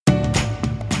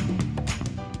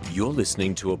You're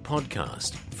listening to a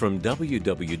podcast from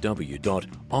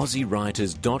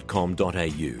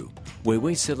www.aussiewriters.com.au, where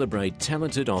we celebrate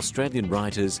talented Australian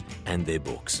writers and their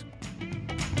books.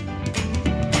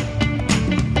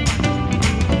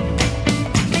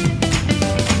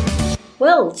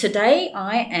 Well, today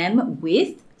I am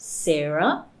with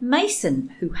Sarah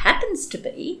Mason, who happens to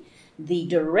be the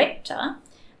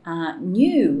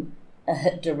new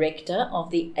director of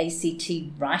the ACT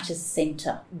Writers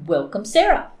Centre. Welcome,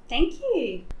 Sarah. Thank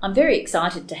you. I'm very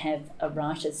excited to have a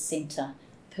Writers Centre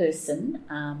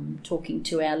person talking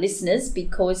to our listeners,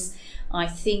 because I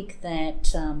think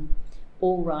that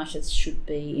all writers should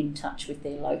be in touch with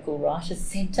their local Writers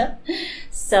Centre.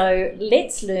 So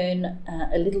let's learn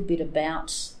a little bit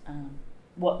about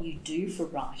what you do for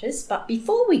writers. But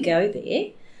before we go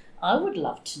there, I would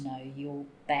love to know your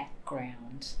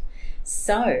background.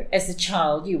 So, as a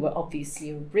child, you were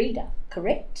obviously a reader,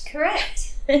 correct?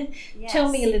 Correct. Yes. Tell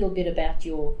me a little bit about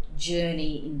your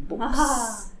journey in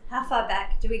books. How far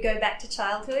back? Do we go back to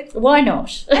childhood? Why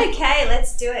not? Okay,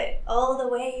 let's do it. All the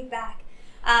way back.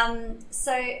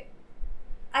 So,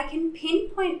 I can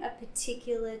pinpoint a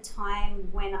particular time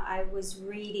when I was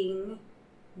reading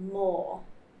more.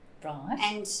 Right.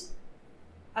 And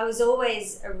I was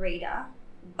always a reader,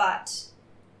 but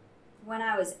when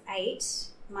I was 8,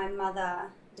 my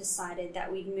mother decided that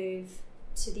we'd move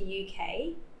to the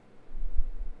UK.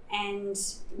 And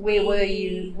where were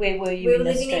you We were in living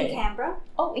Australia? in Canberra.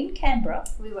 Oh, in Canberra.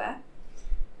 We were.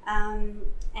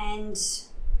 And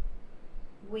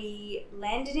we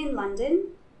landed in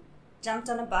London, jumped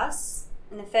on a bus,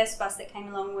 and the first bus that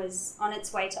came along was on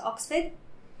its way to Oxford.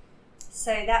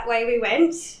 So that way we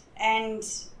went, and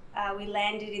we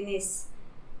landed in this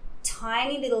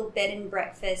tiny little bed and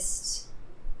breakfast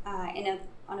on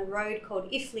a road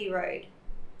called Iffley Road.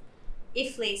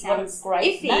 Iffley sounds what a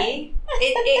great iffy. name.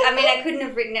 I couldn't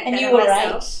have written it And better you were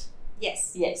myself. 8.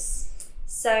 Yes. Yes.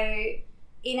 So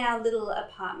in our little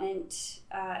apartment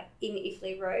in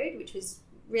Iffley Road, which was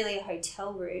really a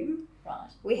hotel room,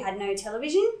 Right. we had no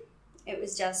television. It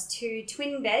was just 2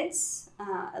 twin beds,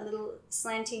 a little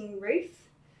slanting roof.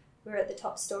 We were at the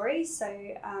top story,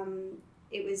 so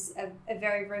it was a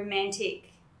very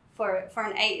romantic, for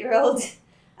an 8-year-old,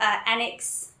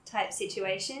 annex type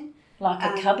situation. Like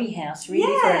a cubby house,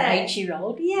 really, for an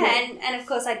 8-year-old. Yeah, and of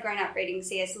course I'd grown up reading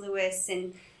C.S. Lewis,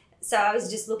 and so I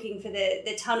was just looking for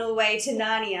the tunnel way to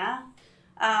Narnia.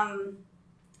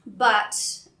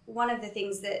 But one of the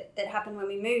things that happened when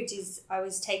we moved is I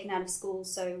was taken out of school,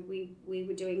 so we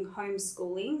were doing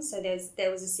homeschooling. So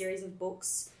there was a series of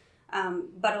books,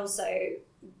 but also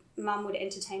Mum would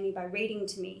entertain me by reading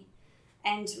to me.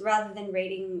 And rather than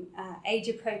reading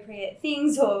age-appropriate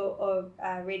things or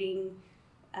reading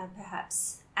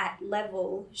perhaps at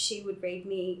level, she would read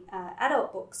me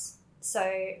adult books. So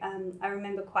I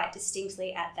remember quite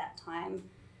distinctly at that time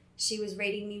she was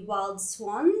reading me Wild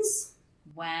Swans.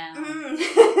 Wow. Mm.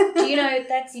 Do you know,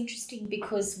 that's interesting,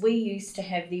 because we used to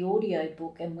have the audio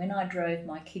book, and when I drove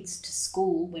my kids to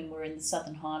school when we were in the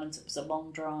Southern Highlands, it was a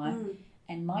long drive,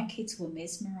 and my kids were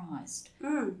mesmerised.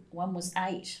 One was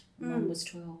 8, one was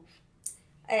 12.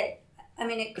 It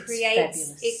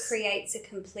creates a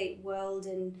complete world,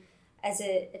 and as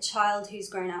a child who's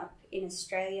grown up in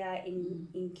Australia,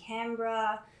 in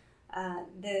Canberra,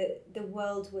 the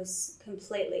world was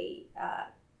completely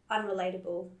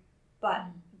unrelatable,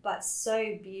 but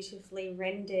so beautifully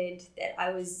rendered that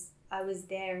I was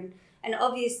there, and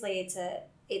obviously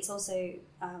it's also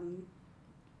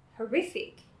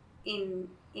horrific in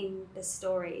the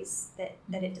stories that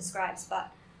it describes,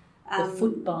 but the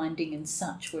foot binding and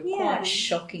such were quite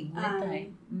shocking, weren't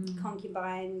they?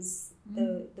 Concubines,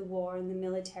 the war and the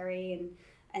military,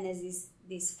 and there's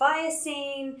this fire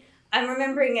scene. I'm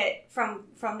remembering it from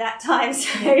that time,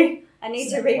 so I need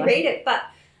to reread it. But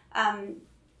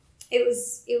it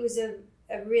was a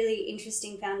really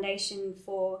interesting foundation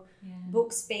for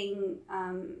books being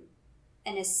an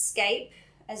escape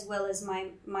as well as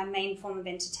my main form of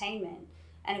entertainment.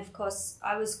 And of course,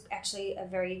 I was actually a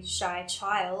very shy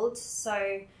child,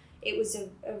 so it was a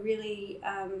really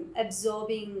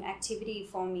absorbing activity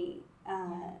for me.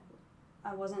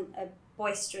 I wasn't a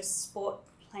boisterous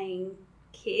sport-playing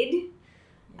kid,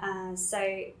 so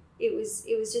it was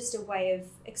just a way of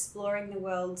exploring the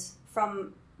world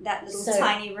from that little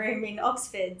tiny room in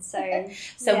Oxford. So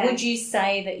would you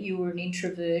say that you were an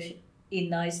introvert in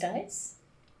those days?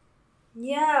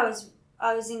 Yeah,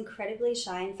 I was incredibly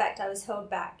shy. In fact, I was held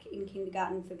back in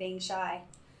kindergarten for being shy.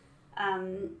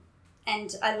 And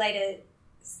I later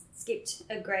skipped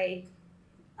a grade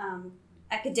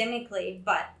academically,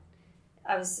 but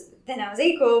I was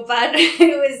equal, but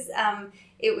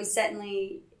it was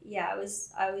certainly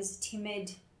I was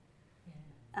timid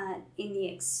in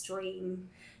the extreme.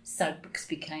 So books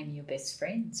became your best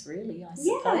friends, really, I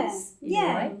suppose.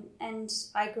 Yeah. And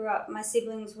I grew up, my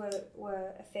siblings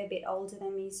were a fair bit older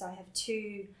than me, so I have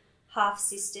 2 half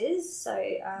sisters, so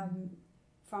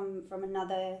from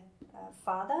another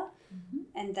father,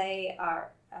 and they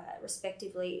are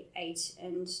respectively 8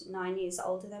 and 9 years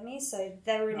older than me, so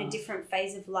they were in a different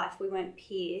phase of life. We weren't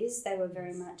peers, they were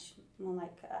very much more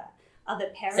like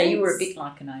other parents. So you were a bit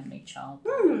like an only child.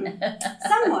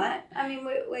 Somewhat. I mean,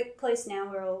 we're close now.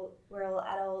 We're all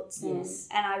adults, and, Yes.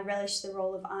 and I relish the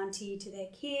role of auntie to their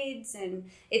kids, and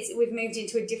we've moved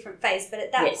into a different phase. But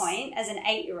at that Yes. point, as an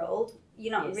 8-year-old,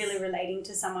 you're not Yes. really relating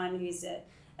to someone who's a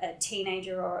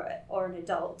teenager or an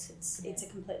adult. It's a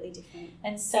completely different.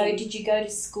 And so thing. did you go to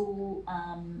school,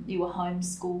 you were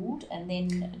homeschooled, and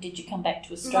then did you come back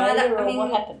to Australia,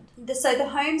 what happened? So the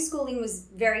homeschooling was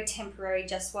very temporary,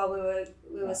 just while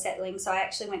we were settling. So I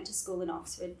actually went to school in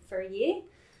Oxford for a year,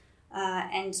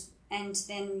 and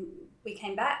then we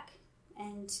came back,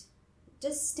 and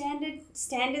just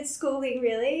standard schooling,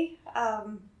 really.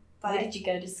 Where did you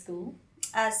go to school?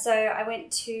 So I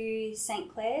went to St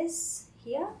Clair's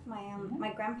here.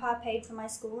 My grandpa paid for my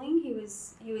schooling. He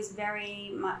was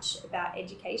very much about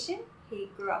education. He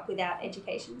grew up without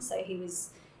education, so he was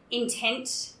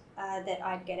intent that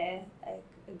I'd get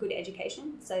a good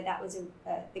education. So that was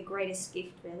the greatest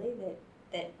gift, really,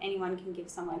 that anyone can give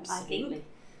someone. Absolutely. I think.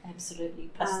 Absolutely.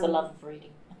 Plus the love of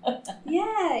reading.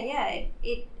 Yeah.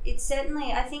 It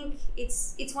certainly. I think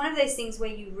it's one of those things where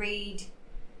you read.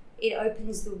 It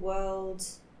opens the world.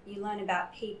 You learn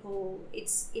about people.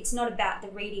 It's not about the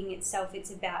reading itself.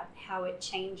 It's about how it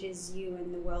changes you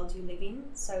and the world you live in.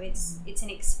 So it's an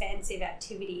expansive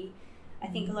activity. I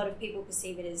think a lot of people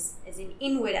perceive it as an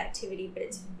inward activity,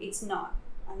 but it's not.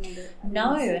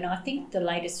 No, and I think the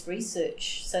latest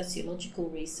research, sociological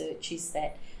research, is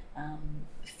that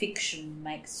fiction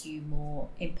makes you more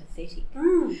empathetic,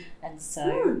 and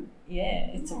so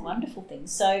it's a wonderful thing.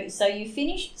 So you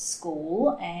finished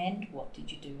school, and what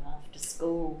did you do after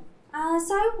school? So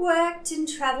I worked and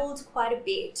travelled quite a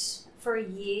bit for a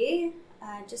year.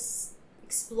 Just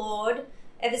explored.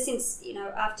 Ever since,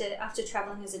 after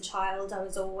travelling as a child, I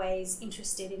was always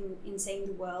interested in seeing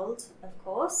the world, of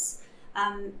course.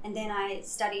 And then I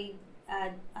studied.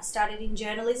 I started in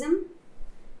journalism.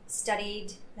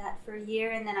 Studied that for a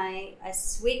year, and then I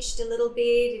switched a little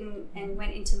bit and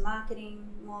went into marketing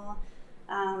more.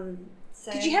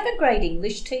 So did you have a great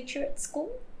English teacher at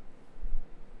school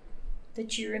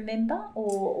that you remember,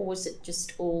 or was it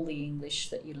just all the English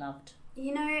that you loved?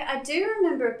 I do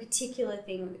remember a particular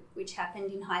thing which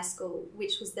happened in high school,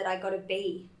 which was that I got a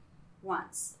B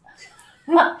once.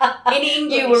 In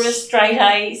English. You were a straight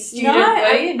A student,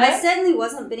 were you? No, I certainly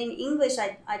wasn't, but in English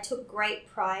I took great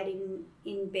pride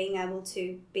in being able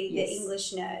to be the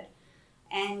English nerd.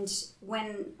 And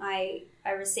when I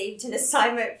received an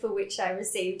assignment for which I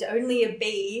received only a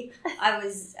B, I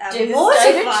was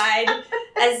mortified,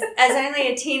 as only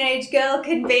a teenage girl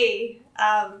can be.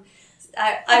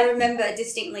 I remember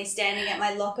distinctly standing at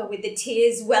my locker with the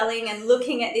tears welling and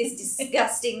looking at this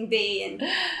disgusting B,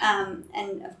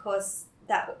 and of course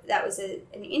that was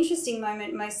an interesting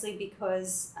moment, mostly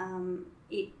because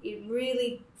it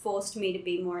really forced me to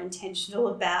be more intentional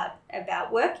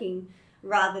about working,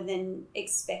 rather than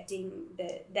expecting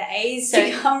the A's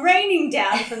to come raining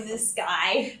down from the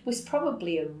sky. It was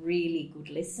probably a really good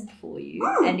lesson for you,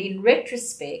 and in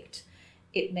retrospect,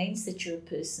 it means that you're a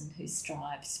person who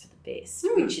strives for the best,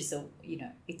 which is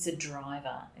it's a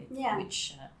driver.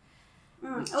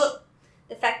 Well,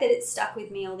 the fact that it stuck with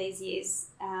me all these years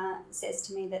says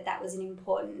to me that was an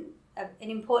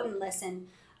important lesson.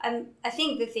 I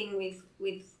think the thing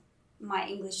with my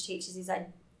English teachers is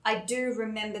I do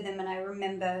remember them, and I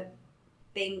remember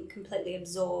being completely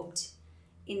absorbed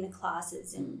in the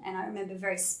classes, and I remember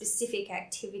very specific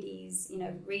activities,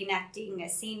 reenacting a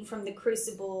scene from The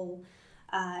Crucible,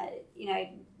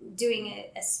 doing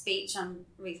a speech on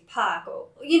Ruth Park, or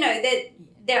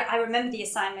I remember the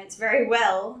assignments very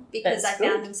well because I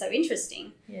found them so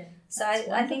interesting. Yeah. So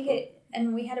I think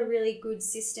and we had a really good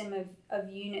system of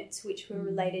units which were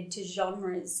related to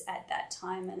genres at that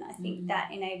time, and I think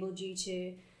that enabled you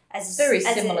to it's very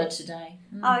similar today.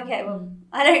 Oh, okay. Well,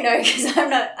 I don't know because I'm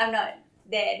not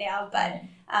there now, but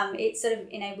it sort of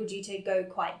enabled you to go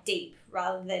quite deep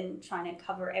rather than trying to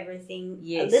cover everything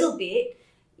a little bit.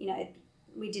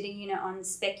 We did a unit on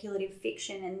speculative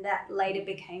fiction, and that later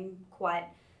became quite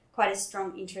a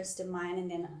strong interest of mine. And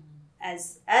then,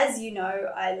 as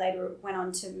I later went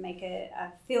on to make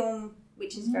a film,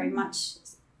 which is very much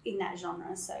in that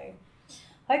genre. So,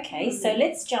 Okay, so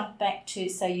let's jump back to,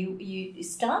 so you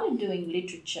started doing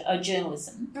literature,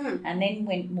 journalism, and then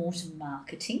went more to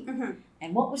marketing. Mm-hmm.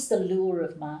 And what was the lure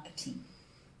of marketing?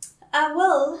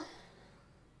 Well,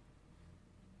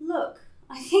 look,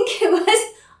 I think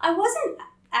I wasn't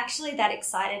actually that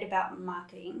excited about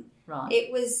marketing. Right.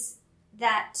 It was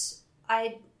that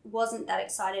I wasn't that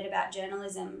excited about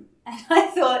journalism, and I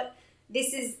thought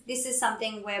this is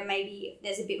something where maybe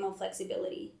there's a bit more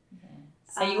flexibility. Yeah.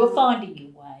 So you were finding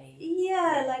your way.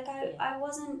 Yeah, like I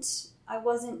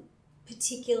wasn't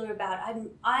particular about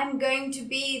I'm going to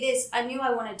be this. I knew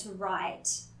I wanted to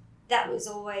write. That was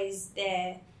always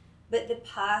there, but the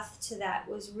path to that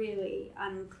was really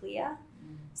unclear.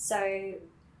 So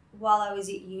while I was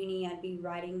at uni, I'd be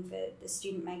writing for the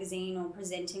student magazine or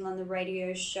presenting on the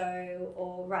radio show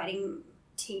or writing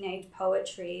teenage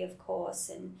poetry, of course,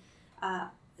 and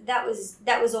that was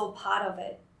all part of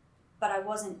it. But I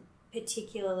wasn't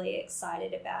particularly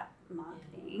excited about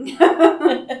marketing.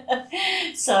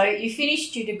 So you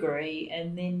finished your degree,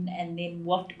 and then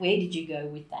what? Where did you go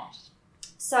with that?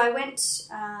 So I went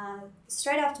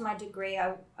straight after my degree.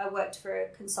 I worked for a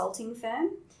consulting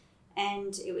firm,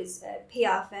 and it was a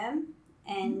PR firm,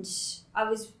 and I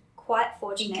was quite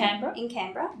fortunate in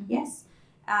Canberra, mm-hmm. Yes,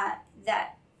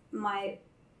 that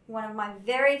one of my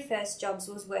very first jobs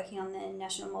was working on the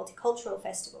National Multicultural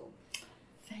Festival.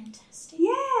 Fantastic.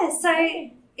 Yeah, so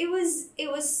it was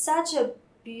such a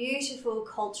beautiful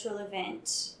cultural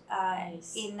event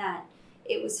Nice. in that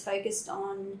it was focused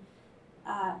on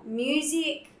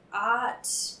music, art,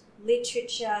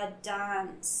 literature,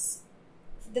 dance.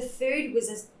 The food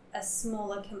was a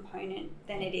smaller component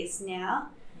than it is now.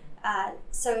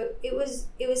 So it was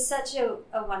such a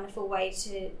wonderful way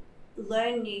to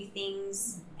learn new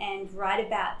things and write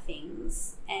about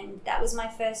things, and that was my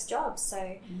first job.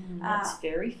 So that's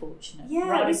very fortunate. Yeah,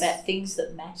 write about things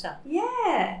that matter.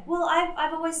 Yeah. Well,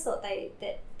 I've always thought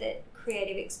that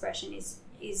creative expression is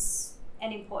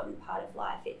an important part of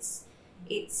life. It's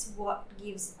what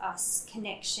gives us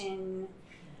connection.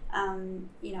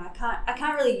 I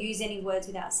can't really use any words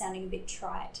without sounding a bit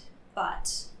trite,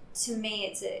 but to me,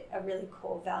 it's a really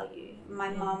core value. My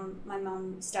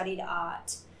mum studied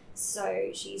art,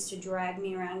 so she used to drag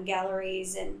me around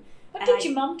galleries. What did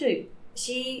your mum do?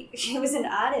 She was an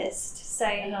artist, so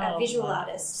a visual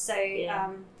artist. So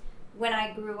when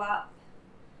I grew up,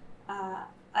 I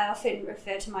often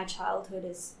refer to my childhood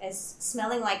as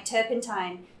smelling like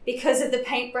turpentine because of the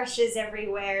paintbrushes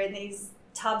everywhere and these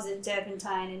tubs of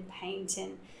turpentine and paint,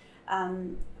 and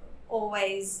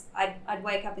always I'd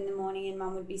wake up in the morning and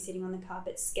Mum would be sitting on the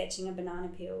carpet sketching a banana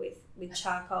peel with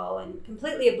charcoal and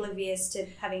completely oblivious to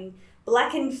having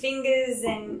blackened fingers,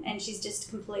 and she's just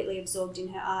completely absorbed in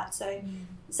her art. So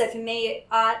for me,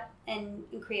 art and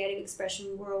creative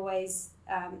expression were always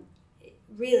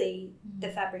really the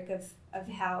fabric of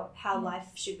how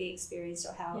life should be experienced,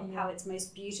 or how it's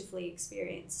most beautifully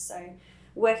experienced. So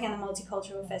working on the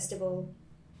Multicultural Festival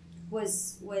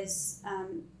was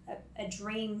a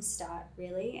dream start,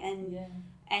 really,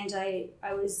 and I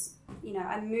was,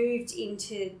 I moved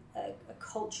into a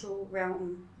cultural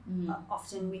realm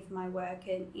often with my work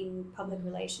in public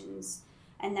relations,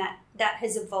 and that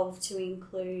has evolved to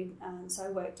include, so I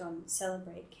worked on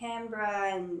Celebrate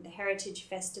Canberra and the Heritage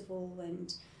Festival,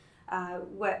 and I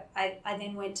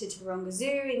then went to Taronga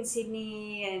Zoo in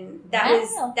Sydney, and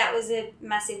that was a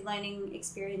massive learning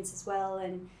experience as well,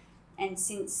 and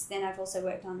since then I've also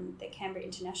worked on the Canberra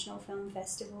International Film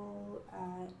Festival.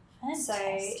 So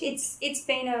it's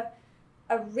been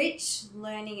a rich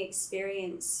learning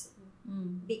experience,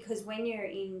 because when you're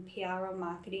in PR or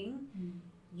marketing,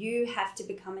 you have to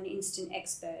become an instant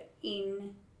expert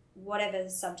in whatever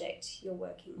subject you're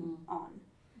working on,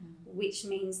 which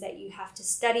means that you have to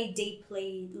study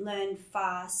deeply, learn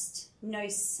fast, know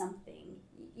something.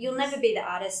 You'll never be the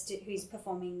artist who's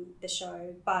performing the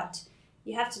show, but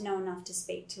you have to know enough to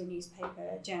speak to a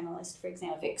newspaper journalist, for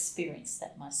example. I've experienced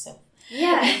that myself.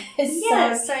 Yeah.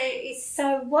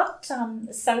 So from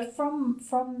the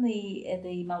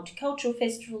Multicultural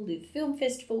Festival, the film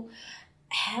festival,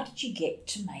 how did you get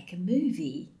to make a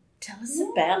movie? Tell us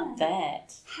about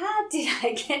that. How did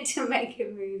I get to make a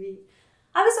movie?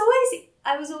 I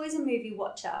was always a movie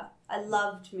watcher. I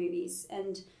loved movies,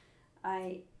 and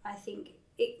I think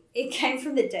it came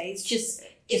from the days. Just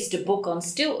a book on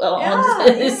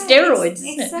steroids.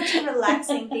 It's such a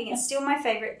relaxing thing. It's still my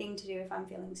favourite thing to do if I'm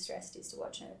feeling stressed, is to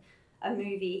watch a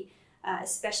movie,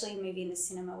 especially a movie in the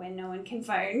cinema where no one can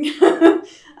phone.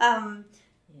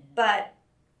 But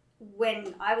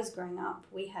when I was growing up,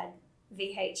 we had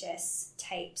VHS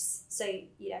tapes, so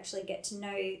you'd actually get to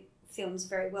know films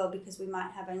very well because we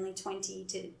might have only 20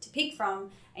 to pick from,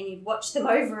 and you'd watch them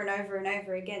over and over and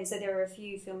over again. So there are a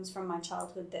few films from my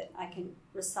childhood that I can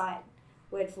recite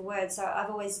word for word. So I've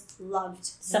always loved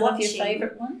Some watching. of your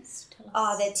favourite ones? Tell us.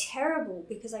 Oh, they're terrible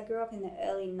because I grew up in the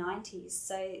early 90s.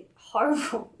 So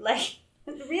horrible, like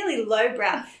really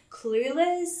lowbrow.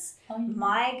 Clueless,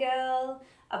 My Girl.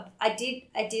 I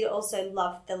did also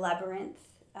love The Labyrinth,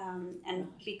 and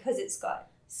because it's got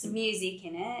some music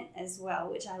in it as well,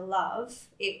 which I love,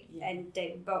 and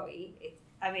David Bowie.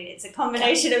 It's a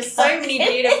combination of so many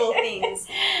beautiful things.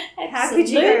 How could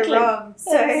you go wrong?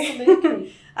 So,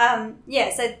 Absolutely.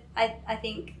 So I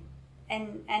think,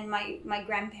 and my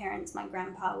grandparents, my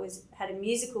grandpa had a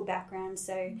musical background,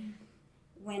 so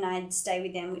when I'd stay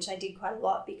with them, which I did quite a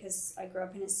lot because I grew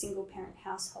up in a single parent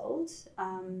household,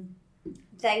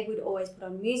 they would always put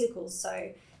on musicals.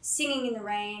 So Singing in the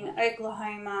Rain,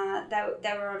 Oklahoma,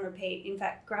 they were on repeat. In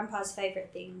fact, Grandpa's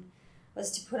favourite thing was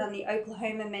to put on the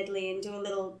Oklahoma medley and do a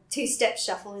little 2-step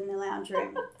shuffle in the lounge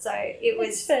room. So it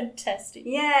was fantastic.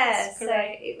 Yeah, so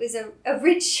it was a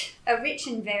rich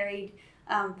and varied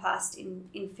past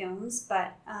in films.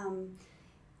 But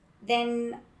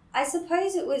then I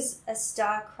suppose it was a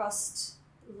star-crossed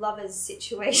lovers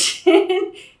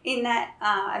situation in that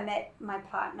I met my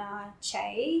partner,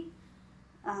 Che,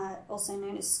 also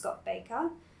known as Scott Baker.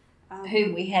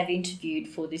 Whom we have interviewed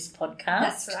for this podcast.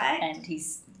 That's right. And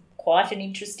he's quite an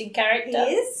interesting character.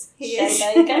 He is.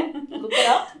 Che Baker. Look it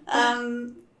up.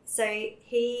 So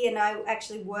he and I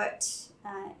actually worked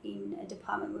in a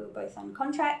department. We were both on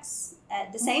contracts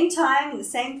at the same time in the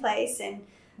same place. And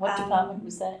what department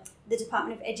was that? The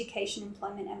Department of Education,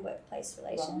 Employment and Workplace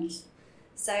Relations. Right.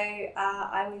 So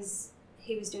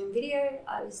he was doing video,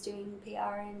 I was doing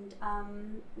PR,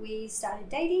 and we started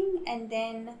dating, and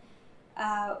then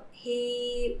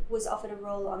he was offered a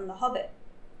role on The Hobbit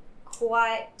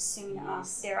quite soon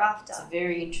thereafter. It's a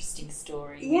very interesting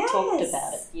story. Yes. We talked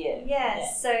about it. Yeah.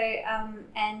 Yes. So,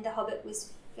 and The Hobbit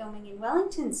was filming in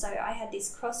Wellington, so I had this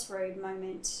crossroad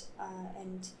moment,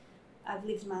 and I've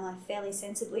lived my life fairly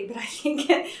sensibly, but I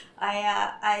think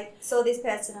I saw this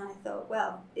person and I thought,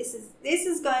 well, this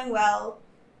is going well.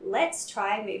 Let's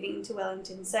try moving to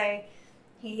Wellington. So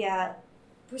he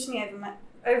pushed me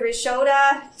over his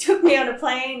shoulder, took me on a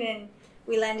plane, and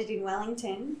we landed in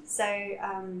Wellington. So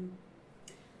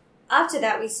after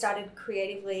that, we started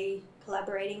creatively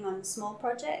collaborating on small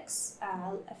projects,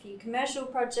 a few commercial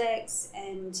projects,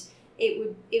 and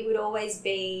it would always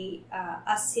be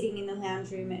us sitting in the lounge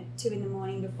room at 2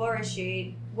 a.m. before a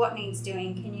shoot. What needs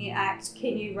doing? Can you act?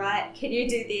 Can you write? Can you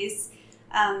do this?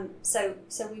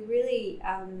 So we really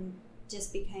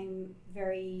just became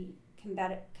very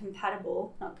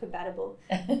compatible, not compatible.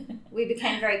 We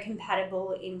became very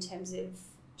compatible in terms of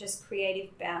just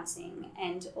creative bouncing,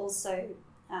 and also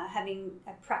having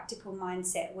a practical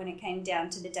mindset when it came down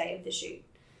to the day of the shoot.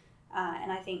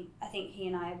 And I think he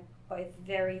and I are both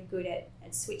very good at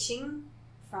switching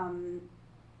from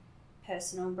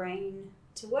personal brain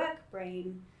to work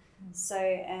brain. So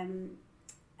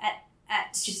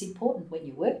which is important when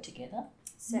you work together.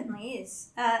 Certainly is.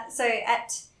 So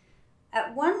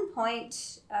at one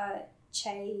point,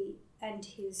 Che and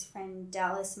his friend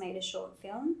Dallas made a short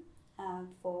film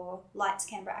for Lights,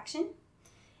 Camera, Action.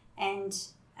 And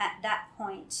at that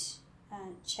point,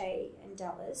 Che and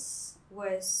Dallas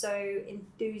were so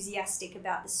enthusiastic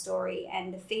about the story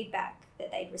and the feedback that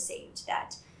they'd received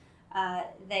that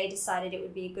they decided it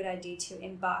would be a good idea to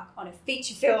embark on a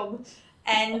feature film.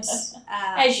 And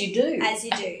as you do.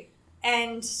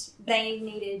 And they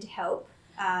needed help,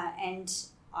 and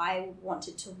I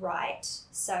wanted to write,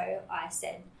 so I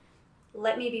said,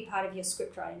 let me be part of your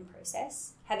script writing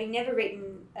process. Having never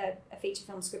written a feature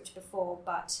film script before,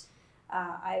 but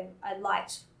I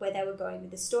liked where they were going with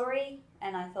the story,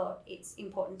 and I thought it's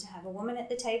important to have a woman at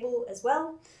the table as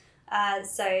well.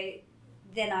 So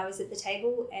then I was at the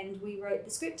table and we wrote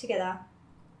the script together.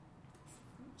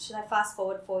 Should I fast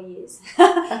forward 4 years?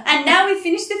 And now we've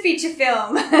finished the feature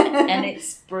film. And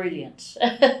it's brilliant.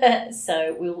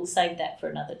 So we'll save that for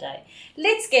another day.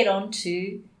 Let's get on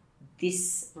to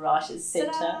this Writers'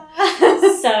 Centre.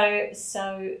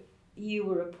 So you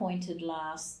were appointed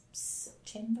last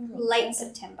September? Late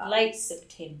September. Late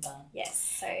September.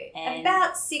 Yes. So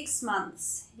about 6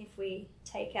 months if we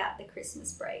take out the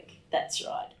Christmas break. That's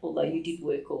right. Although you did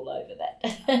work all over that.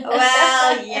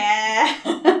 Well,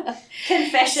 yeah.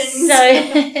 Confessions.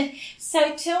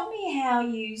 So tell me how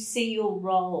you see your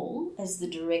role as the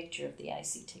director of the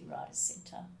ACT Writers'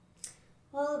 Centre.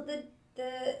 Well,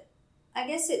 I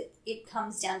guess it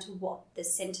comes down to what the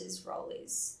centre's role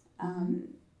is,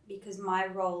 because my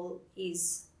role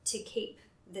is to keep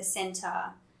the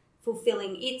centre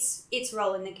fulfilling its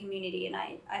role in the community. And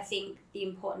I think the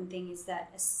important thing is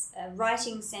that a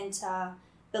writing centre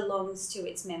belongs to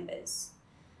its members.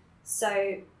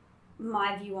 So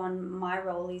my view on my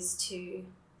role is to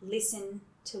listen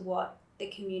to what the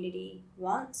community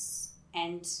wants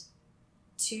and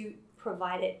to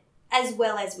provide it as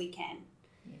well as we can.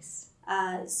 Yes.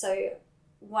 So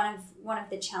one of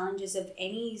the challenges of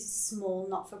any small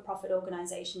not-for-profit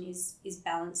organisation is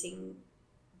balancing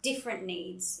different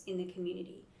needs in the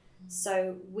community.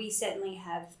 So we certainly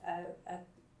have a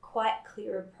quite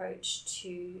clear approach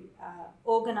to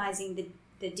organising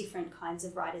the different kinds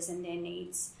of writers and their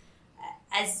needs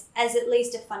as at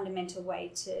least a fundamental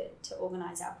way to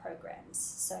organise our programs.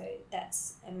 So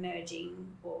that's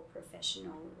emerging or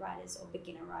professional writers or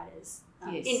beginner writers,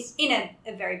 yes. in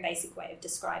a very basic way of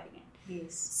describing it.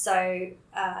 Yes. So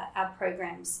our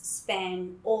programs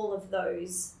span all of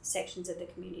those sections of the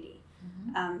community.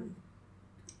 Mm-hmm.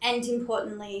 And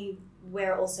importantly,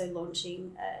 we're also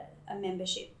launching a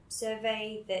membership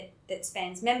survey that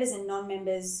spans members and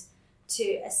non-members to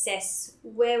assess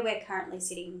where we're currently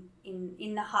sitting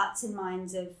in the hearts and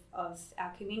minds of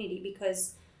our community,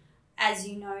 because as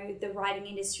you know, the writing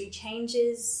industry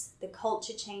changes, the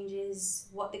culture changes,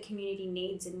 what the community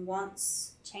needs and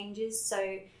wants changes.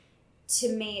 So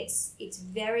to me, it's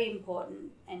very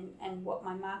important, and what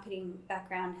my marketing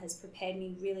background has prepared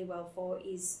me really well for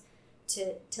is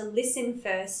to listen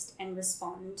first and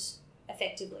respond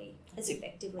effectively, as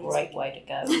effectively as great way to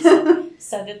go,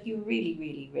 so that you're really,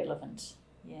 really relevant.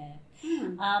 Yeah.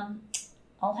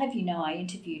 I'll have you know, I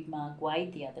interviewed Marg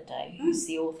Wade the other day, who's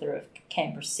the author of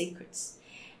Canberra Secrets,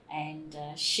 and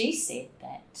she said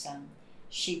that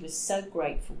she was so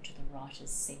grateful to the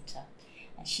Writers' Centre,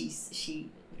 and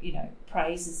she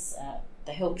praises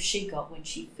the help she got when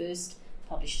she first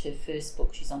published her first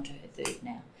book. She's on to her third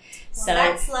now. Well, so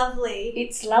that's lovely.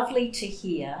 It's lovely to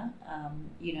hear,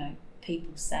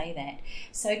 people say that.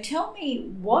 So tell me,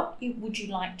 what would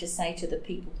you like to say to the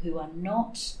people who are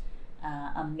not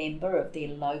a member of their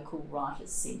local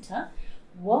Writers' Centre?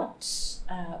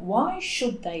 Why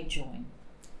should they join?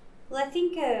 Well, I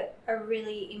think a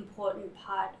really important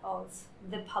part of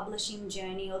the publishing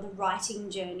journey or the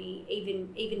writing journey,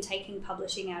 even taking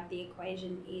publishing out of the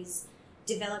equation, is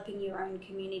developing your own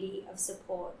community of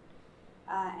support.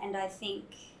 And I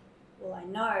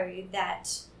know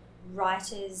that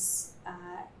writers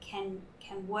can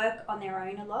work on their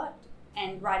own a lot,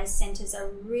 and Writers' Centres are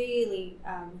a really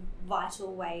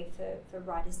vital way for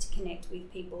writers to connect with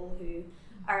people who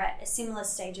are at a similar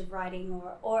stage of writing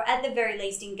or at the very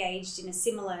least engaged in a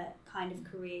similar kind of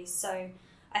career. So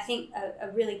I think a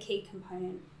really key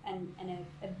component and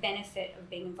a benefit of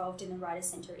being involved in the Writers'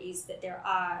 Centre is that there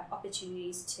are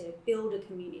opportunities to build a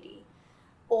community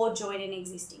or join an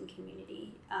existing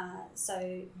community.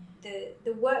 So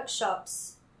the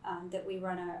workshops that we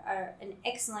run are an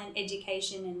excellent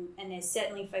education, and they're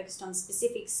certainly focused on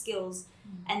specific skills,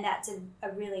 and that's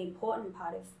a really important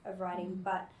part of writing.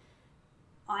 But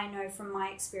I know from my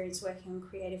experience working on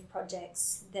creative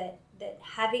projects that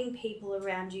having people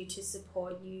around you to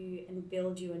support you and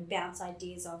build you and bounce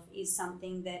ideas off is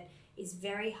something that is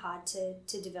very hard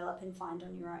to develop and find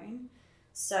on your own.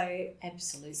 So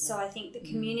absolutely. So I think the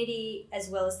community as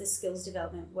well as the skills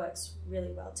development works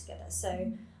really well together.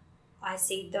 So I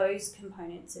see those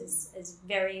components as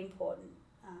very important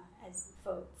as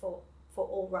for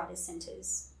all Writers'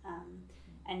 Centres,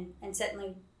 and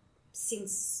certainly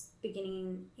since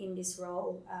beginning in this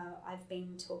role, I've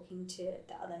been talking to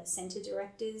the other centre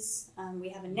directors. We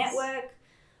have a network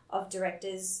of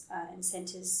directors and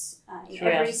centres in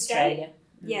throughout every Australia.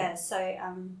 state. Yeah,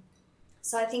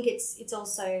 so I think it's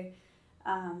also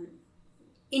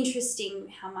interesting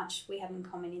how much we have in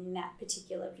common in that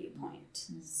particular viewpoint.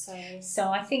 So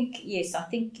I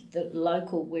think the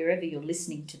local, wherever you're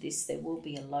listening to this, there will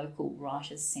be a local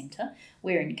Writers' Centre.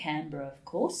 We're in Canberra, of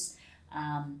course,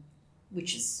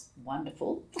 which is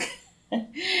wonderful.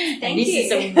 Thank this you.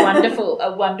 is a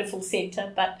wonderful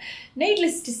centre. But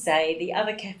needless to say, the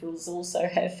other capitals also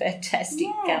have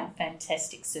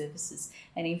fantastic services.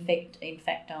 And in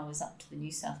fact, I was up to the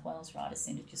New South Wales Writers'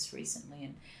 Centre just recently,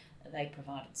 and they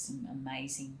provided some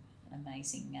amazing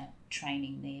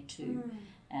training there too.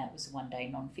 It was a one-day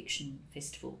non-fiction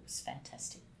festival. It was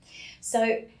fantastic.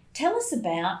 So tell us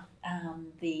about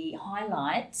the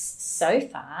highlights so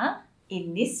far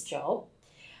in this job.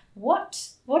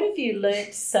 What have you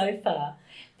learnt so far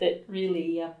that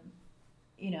really,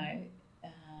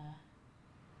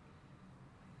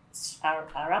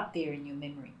 are up there in your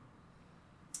memory?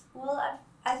 Well,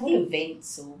 I what think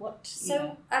events or what?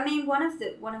 so. I mean, one of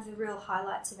the real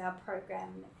highlights of our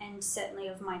program, and certainly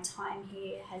of my time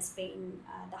here, has been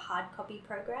the hard copy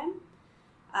program.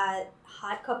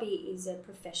 Hard copy is a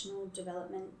professional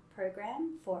development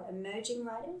program for emerging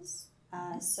writers.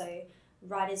 So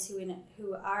writers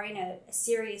who are in a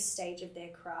serious stage of their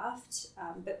craft,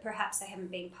 but perhaps they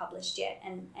haven't been published yet,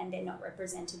 and they're not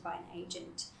represented by an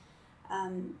agent.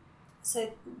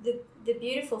 So the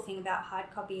beautiful thing about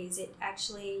hard copy is it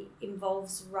actually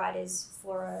involves writers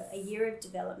for a year of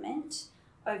development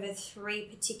over 3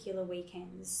 particular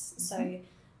weekends. Mm-hmm. So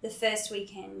the first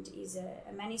weekend is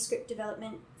a manuscript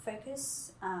development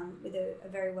focus with a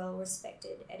very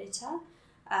well-respected editor.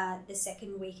 The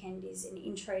second weekend is an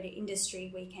intro to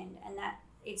industry weekend, and that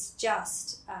it's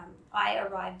just, I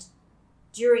arrived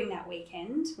during that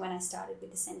weekend when I started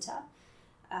with the centre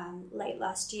late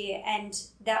last year, and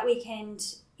that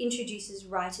weekend introduces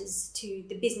writers to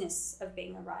the business of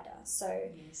being a writer. So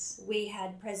we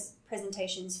had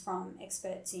presentations from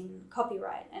experts in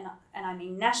copyright, and I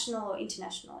mean national or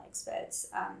international experts,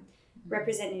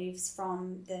 representatives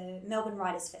from the Melbourne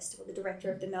Writers Festival. The director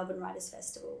of the Melbourne Writers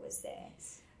Festival was there.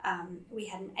 We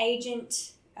had an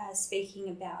agent speaking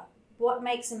about what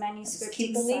makes a manuscript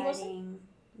exciting. Was it?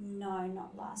 No,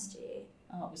 not last year.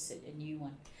 Oh, it was a new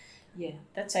one. Yeah,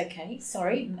 that's okay.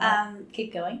 Sorry.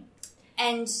 Keep going.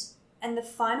 And the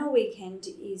final weekend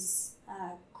is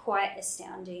quite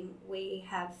astounding. We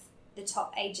have the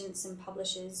top agents and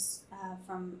publishers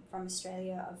from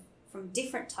Australia, from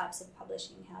different types of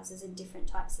publishing houses and different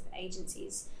types of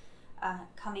agencies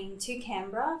coming to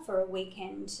Canberra for a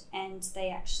weekend, and they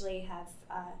actually have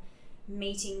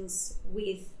meetings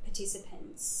with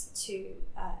participants to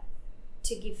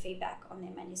give feedback on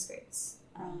their manuscripts,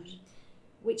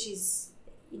 which is,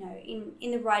 you know,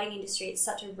 in the writing industry, it's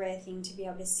such a rare thing to be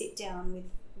able to sit down with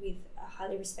a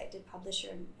highly respected publisher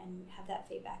and have that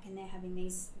feedback, and they're having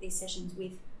these sessions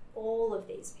with all of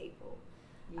these people.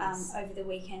 Yes. Over the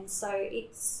weekend. So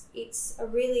it's a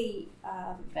really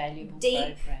valuable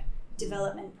deep program.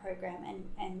 Development program,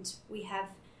 and we have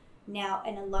now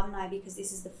an alumni, because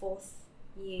this is the 4th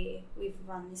year we've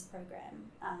run this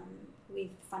program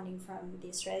with funding from the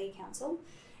Australia Council,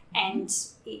 and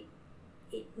it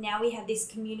now we have this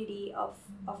community of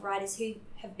writers who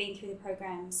have been through the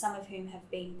program, some of whom have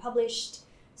been published,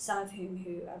 some of whom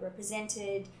who are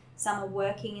represented, some are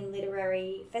working in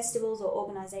literary festivals or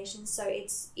organisations. So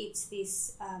it's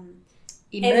this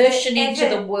immersion into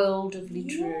the world of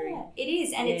literary. Yeah, it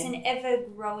is, and it's an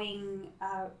ever-growing,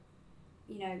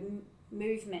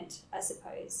 movement, I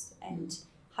suppose, and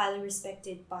highly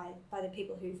respected by the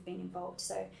people who've been involved.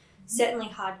 So certainly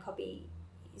hard copy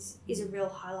is a real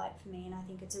highlight for me, and I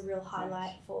think it's a real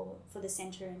highlight for the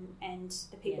centre and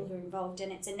the people who are involved.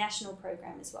 And it's a national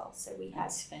program as well. So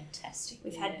that's fantastic.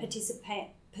 We've had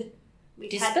participants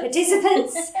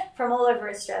from all over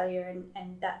Australia,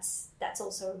 and that's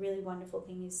also a really wonderful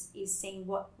thing is seeing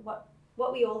what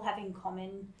we all have in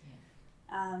common,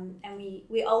 and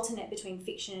we alternate between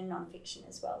fiction and non-fiction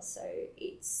as well. So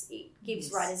it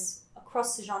gives writers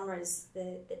across the genres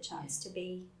the chance to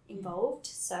be involved.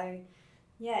 So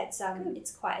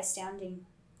it's quite astounding.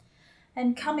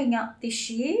 And coming up this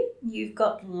year, you've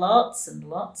got lots and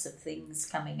lots of things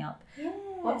coming up. Yeah.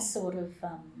 What sort of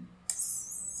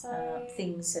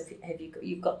things have you got?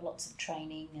 You've got lots of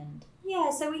training and...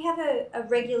 Yeah, so we have a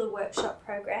regular workshop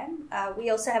program. We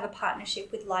also have a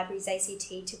partnership with Libraries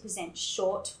ACT to present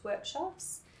short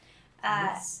workshops.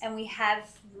 And we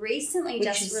have recently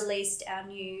released our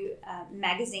new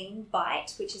magazine,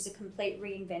 Bite, which is a complete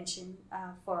reinvention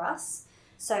for us.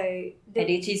 And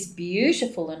it is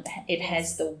beautiful, and it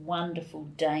has the wonderful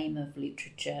Dame of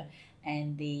Literature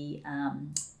and the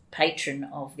patron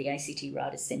of the ACT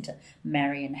Writers Centre,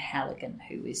 Marion Halligan,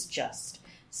 who is just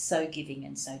so giving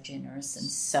and so generous and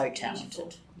so talented.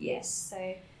 Beautiful. Yes.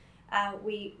 So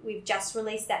we've just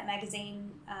released that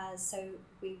magazine, so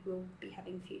we will be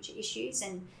having future issues.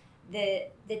 And the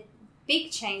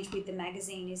big change with the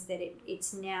magazine is that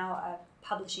it's now a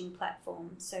publishing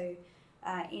platform. So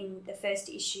in the first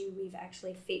issue, we've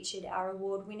actually featured our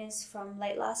award winners from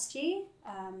late last year,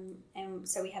 and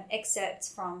so we have excerpts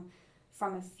from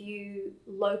a few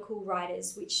local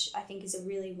writers, which I think is a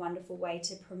really wonderful way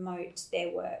to promote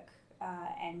their work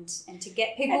and to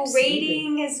get people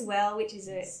reading as well, which is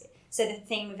so the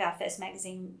theme of our first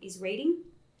magazine is reading.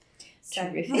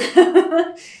 Terrific.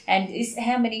 And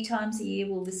how many times a year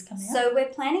will this come out? So we're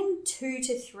planning 2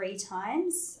 to 3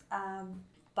 times,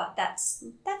 but that's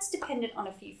dependent on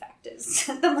a few factors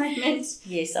at the moment.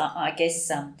 Yes, I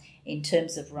guess in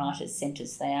terms of writers'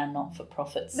 centres, they are not for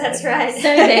profit. That's right. So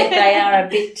they are a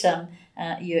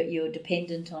you're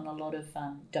dependent on a lot of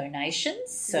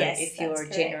donations. So if you're a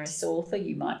generous author,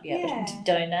 you might be able to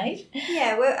donate.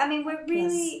 Yeah,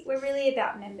 we're really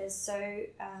about members. So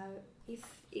if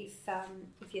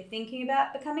you're thinking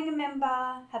about becoming a member,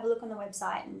 have a look on the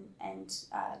website and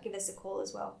give us a call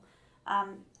as well.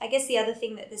 I guess the other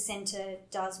thing that the centre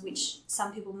does, which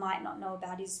some people might not know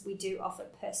about, is we do offer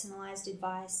personalised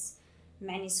advice,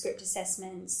 manuscript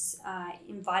assessments,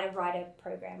 invite a writer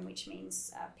program, which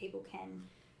means people can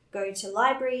go to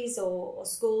libraries or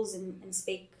schools and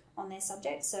speak on their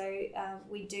subject. So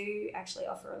we do actually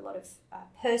offer a lot of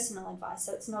personal advice.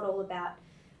 So it's not all about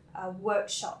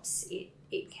workshops.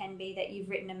 It can be that you've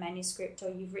written a manuscript or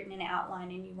you've written an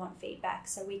outline and you want feedback.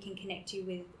 So we can connect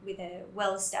you with a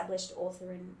well-established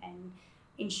author and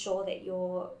ensure that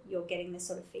you're getting the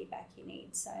sort of feedback you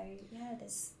need. So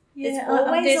there's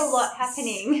always a lot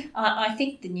happening. I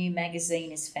think the new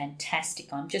magazine is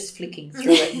fantastic. I'm just flicking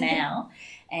through it now,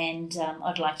 and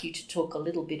I'd like you to talk a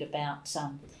little bit about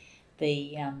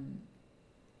the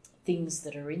things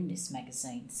that are in this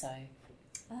magazine. So,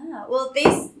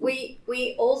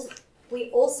 we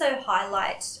also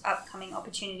highlight upcoming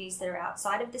opportunities that are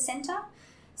outside of the centre.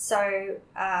 So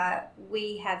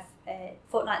we have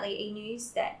fortnightly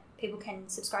e-news that people can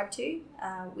subscribe to,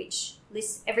 which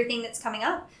lists everything that's coming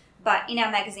up. But in our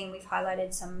magazine, we've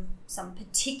highlighted some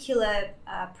particular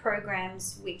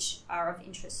programs which are of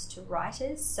interest to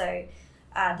writers. So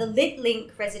the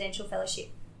LitLink Residential Fellowship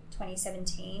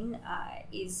 2017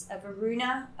 is a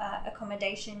Varuna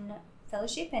accommodation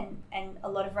fellowship, and a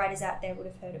lot of writers out there would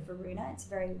have heard of Varuna. It's a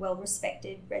very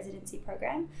well-respected residency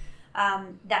program.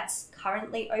 That's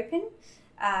currently open.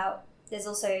 There's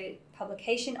also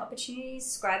publication opportunities.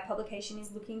 Scribe Publication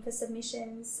is looking for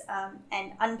submissions,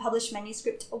 and unpublished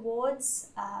manuscript awards.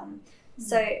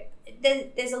 So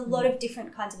there's a lot of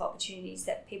different kinds of opportunities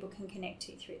that people can connect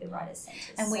to through the Writers'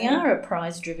 Centres. And we are a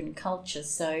prize-driven culture,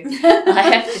 so I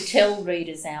have to tell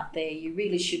readers out there, you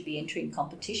really should be entering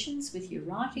competitions with your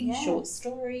writing, short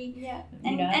story. Yeah,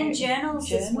 and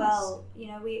journals as well.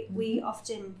 We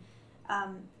often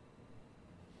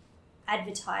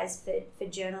advertise for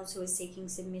journals who are seeking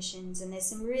submissions, and there's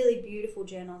some really beautiful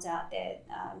journals out there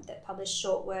that publish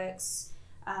short works.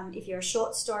 If you're a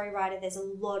short story writer, there's a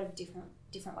lot of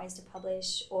different ways to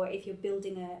publish, or if you're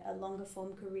building a longer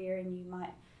form career and you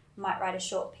might write a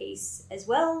short piece as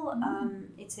well.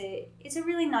 It's a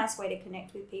really nice way to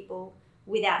connect with people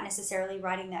without necessarily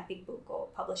writing that big book or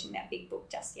publishing that big book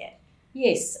just yet.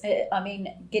 Yes,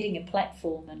 getting a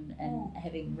platform and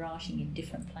having writing in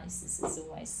different places is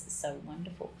always so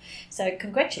wonderful. So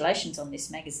congratulations on this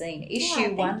magazine.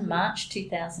 Issue 1, March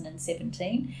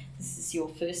 2017. This is your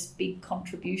first big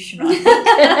contribution, I think,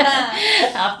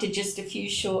 after just a few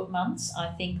short months. I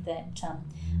think that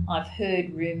I've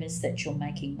heard rumours that you're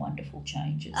making wonderful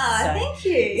changes. Thank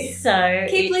you. So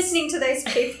keep listening to those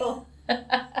people.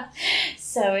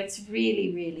 So it's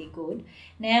really, really good.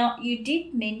 Now, you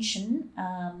did mention,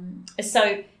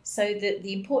 so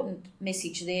the important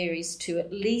message there is to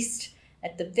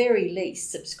at the very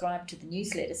least, subscribe to the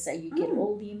newsletter so you get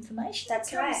all the information that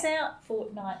comes out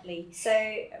fortnightly. So,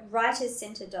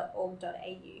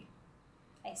 writerscentre.org.au.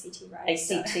 ACT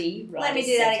Writers. ACT Writers. Let me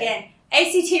do that again.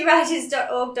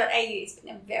 actwriters.org.au. It's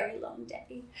been a very long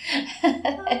day.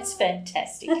 That's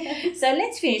fantastic. So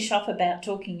let's finish off about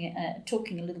talking a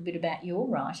little bit about your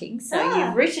writing. So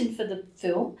you've written for the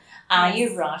film. Are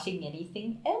you writing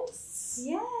anything else?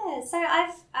 Yeah. So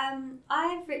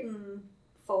I've written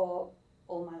for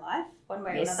all my life, one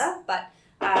way or another. But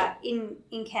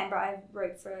in Canberra, I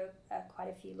wrote for quite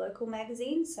a few local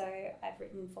magazines. So I've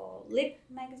written for Lip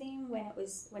magazine when it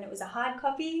was a hard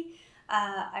copy.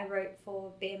 I wrote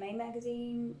for BMA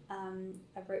magazine.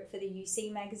 I wrote for the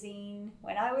UC magazine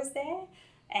when I was there,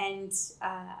 and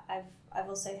I've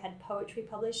also had poetry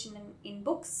published in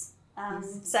books.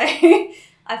 So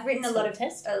I've written a lot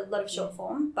of short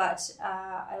form, but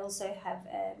I also have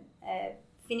a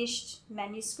finished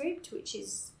manuscript which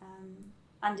is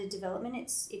under development.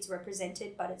 It's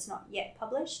represented, but it's not yet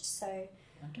published. So.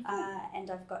 And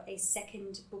I've got a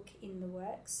second book in the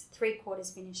works, 3/4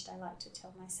 finished, I like to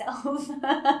tell myself.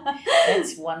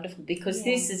 That's wonderful, because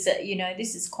this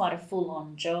is quite a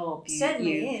full-on job.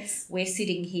 Certainly is. We're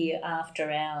sitting here after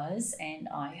hours, and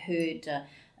I heard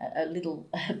a little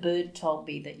bird told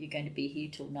me that you're going to be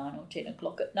here till 9 or 10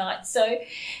 o'clock at night. So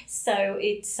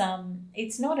it's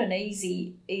not an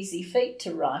easy feat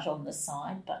to write on the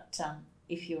side, but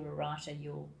if you're a writer,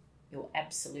 you're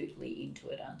absolutely into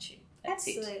it, aren't you? That's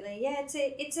absolutely. Yeah,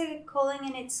 it's a calling,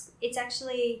 and it's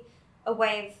actually a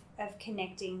way of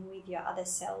connecting with your other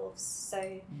selves.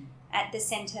 So at the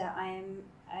centre, I am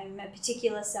I'm a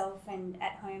particular self, and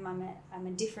at home I'm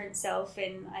a different self,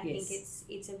 and I think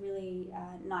it's a really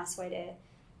nice way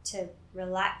to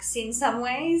relax in some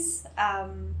ways,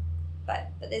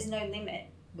 but there's no limit.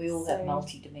 We all have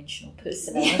multi-dimensional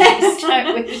personalities,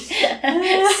 don't we?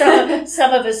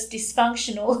 Some of us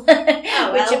dysfunctional,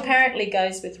 which apparently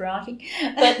goes with writing.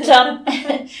 But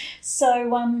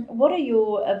what are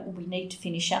your? We need to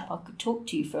finish up. I could talk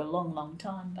to you for a long, long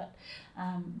time, but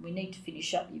we need to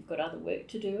finish up. You've got other work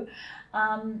to do.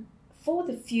 For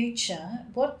the future,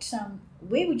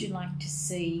 where would you like to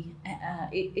see?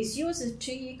 Is yours a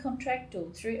 2-year contract or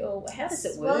 3, or how does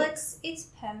it work? Well, it's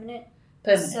permanent.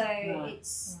 Permanent. So right.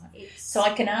 it's So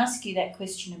I can ask you that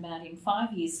question about in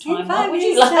 5 years' time. In 5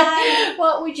 years' time.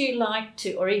 What would you like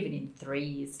to, or even in 3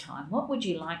 years' time, what would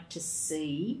you like to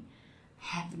see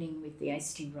happening with the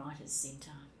ACT Writers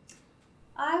Centre?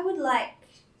 I would like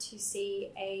to see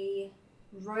a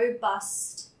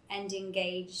robust and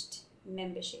engaged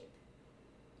membership.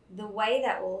 The way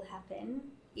that will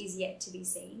happen is yet to be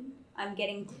seen. I'm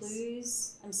getting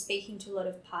clues. I'm speaking to a lot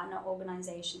of partner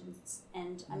organisations,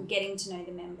 and I'm getting to know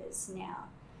the members now.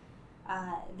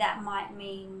 That might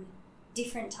mean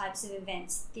different types of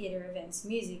events, theatre events,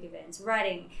 music events,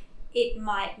 writing. It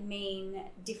might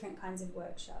mean different kinds of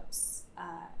workshops.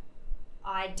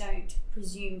 I don't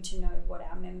presume to know what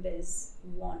our members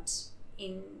want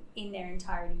in their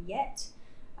entirety yet,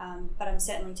 but I'm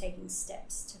certainly taking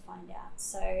steps to find out.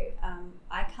 So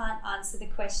I can't answer the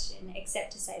question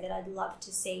except to say that I'd love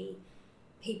to see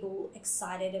people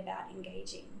excited about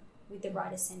engaging with the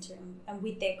Writers Centre and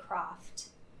with their craft.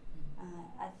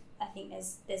 I think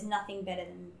there's nothing better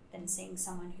than seeing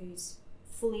someone who's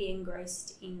fully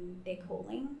engrossed in their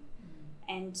calling,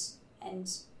 and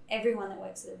everyone that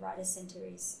works at the Writers Centre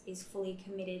is fully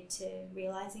committed to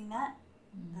realising that.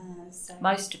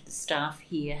 Most of the staff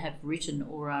here have written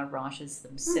or are writers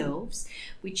themselves,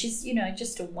 which is,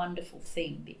 just a wonderful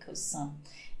thing, because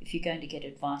if you're going to get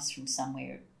advice from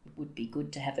somewhere, it would be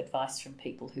good to have advice from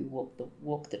people who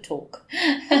walk the talk.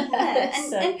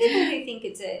 And people who think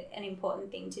it's an important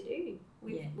thing to do.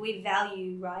 We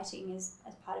value writing as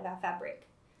part of our fabric.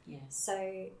 Yeah.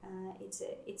 So it's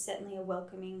certainly a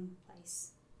welcoming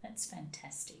place. That's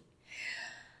fantastic.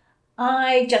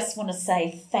 I just want to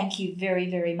say thank you very,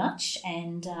 very much,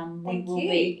 and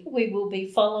we will be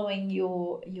following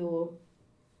your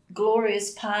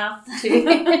glorious path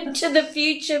to the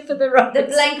future for the writers.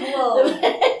 The blank wall.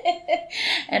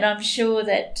 And I'm sure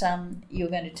that you're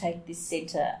going to take this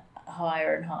centre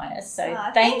higher and higher. So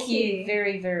thank you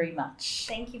very, very much.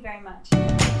 Thank you very much.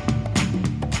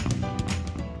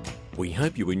 We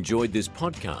hope you enjoyed this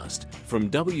podcast from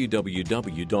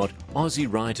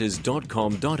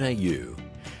www.aussiewriters.com.au.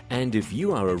 And if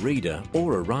you are a reader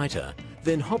or a writer,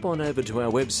 then hop on over to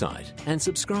our website and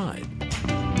subscribe.